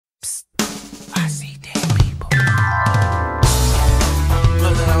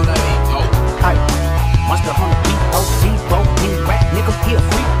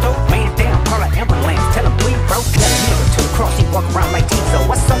fuck around like Tizo.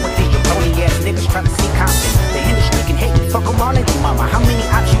 What's up with these jabroni ass niggas trying to see Compton? The industry can hate me, fuck them all in their mama. How many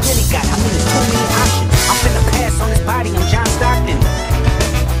options you really got? I mean, there's too many options. I'm finna pass on this body, I'm John Stockton.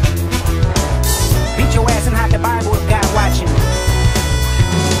 Beat your ass and hide the Bible if God watching.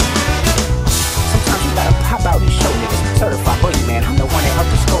 Sometimes you gotta pop out and show niggas. Certified boogeyman, I'm the one that up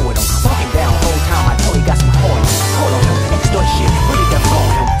the score with him. Walking down the whole time, I know he got some horn. Hold on him, extort shit, really got phone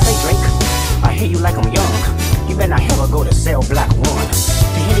him. Say Drake, I hear you like I'm young. You better not ever go to cell block 1.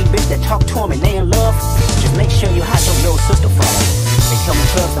 To any bitch that talk to him and they in love, just make sure you hide your little sister phone. They tell me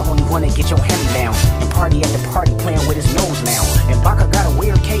Trust's the only one that get your hand down. And party at the party playing with his nose now. And Baka got a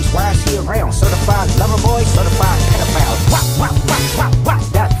weird case, why is he around? Certified lover boy, certified pedophile. Wop, wop, wop, wop, wop,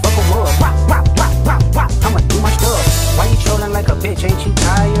 that's fucking wood. Wop, wop, wop, wop, wop, I'ma do my stuff. Why you trolling like a bitch, ain't you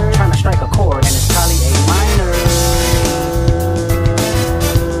tired? Trying to strike a chord and it's probably A minor.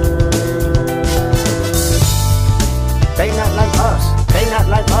 They not like us, they not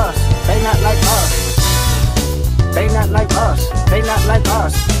like us, they not like us. They not like us, they not like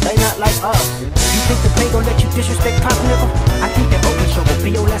us, they not like us. You think the play gon' let you disrespect pop, nigga? I think the open show will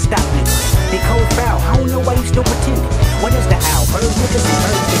be your last stop, nigga. They cold foul, I don't know why you still pretending. What is the owl? Bird niggas and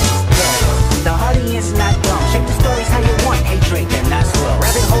bird bitches. Yeah. The audience is not dumb, shape the stories how you want. Hey Drake, they're not slow.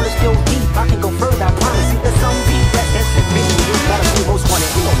 Rabbit hole is still deep, I can go further, I promise. See there's some beat, that's a bitch. You gotta be most wanted,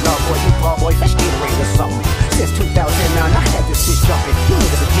 you don't love boy, you ball boy, fetch Gatorade or something. Since 2009, I had this shit jumping. You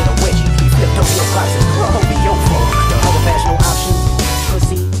niggas will get a wedgie. You flipped over your boxes. We'll hold your phone. The other fast, no option.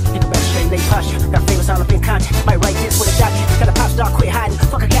 Pussy, think about shame they posture. Got famous all up in content. Might write this with a document. Got a pop star, quit hiding.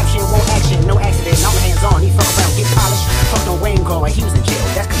 Fuck a caption, won't action. No accident, all my hands on. He fuck around, get polished. Fuck no Wayne going, he was in jail.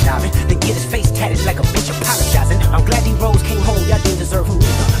 That's conniving. Then get his face tatted like a bitch apologizing. I'm glad these Rose came home. Y'all didn't deserve him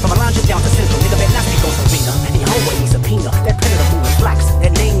neither. From Alondra down to Central, nigga better not speak on Serena. The homeboy needs subpoena. That predator moving flocks.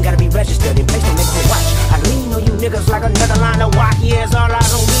 That name gotta be registered in place to make her watch. I lean on you niggas like another line of walk. Yeah, it's all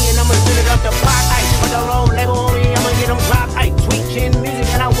eyes on me and I'ma spin it up the block. Ay, put the wrong label on me, I'ma get them dropped. Ay, sweet chin music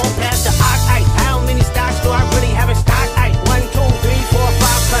and I won't pass the ox. Ay, how many stocks do I really have in stock? Ay, 1, 2, 3, 4,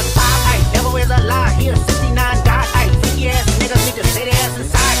 5 plus 5. Ay, devil is a lie, here 69 dot. Ay, freaky ass niggas need to stay their ass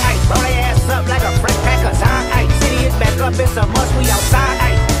inside. Ay, roll their ass up like a fresh pack of Zion. Ay, city is back up, it's a must, we outside.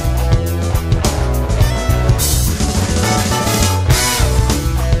 Ay.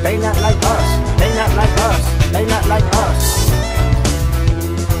 They not like us, they not like us, they not like us.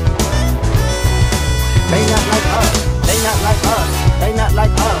 They not like us, they not like us, they not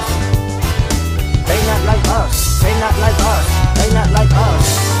like us. They not like us, they not like us, they not like us.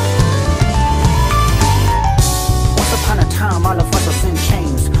 Once upon a time, all of us was in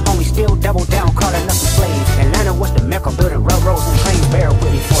chains. Homie still double down, calling us slaves. Atlanta was the mecca, building railroads and trains. Bear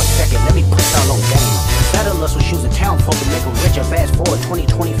with me for a second, let me put y'all on game. Settlers was using town folk to make them richer. Fast forward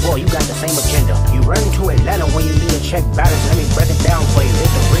 2024, you got the same agenda. You run to Atlanta when you need a check balance. Let me break it down for you,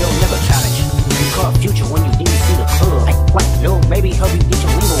 it's the real nigga challenge. You call future when you need to see the club. Hey, what, little baby, help you get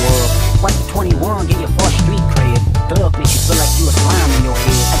your legal up. What, 21, get your first street cred. Thug makes you feel like you a slime in your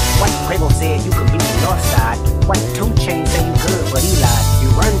head. Hey, what, Quavo said you could beat the north side. What, 2 Chainz say you good, but he lied.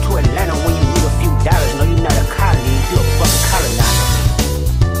 You run to Atlanta when you need a few dollars. No, you're not a colony, you a fucking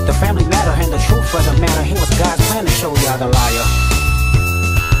colonizer. The family matter and the truth for the matter. Here was God's plan to show y'all the liar.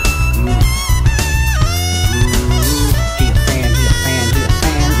 He a fan, he a fan, he a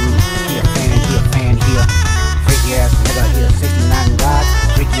fan. He a fan, he a fan, he a freaky ass nigga, he a 69 God.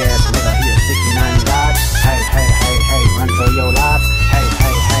 Freaky ass nigga, he a 69 God. Hey, hey, hey, hey, run for your life. Hey,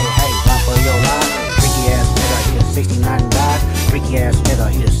 hey, hey, hey, run for your life. Freaky ass nigga, he a 69 God. Freaky ass nigga,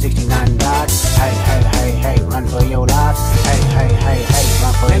 he a 69 God. Hey, hey, hey, hey, run for your life. Hey, hey, hey, hey,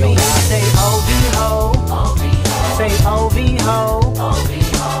 run for your life. Let me say O-V-Ho, say O-V-Ho.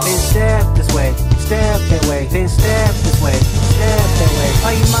 Then step this way, then step this way.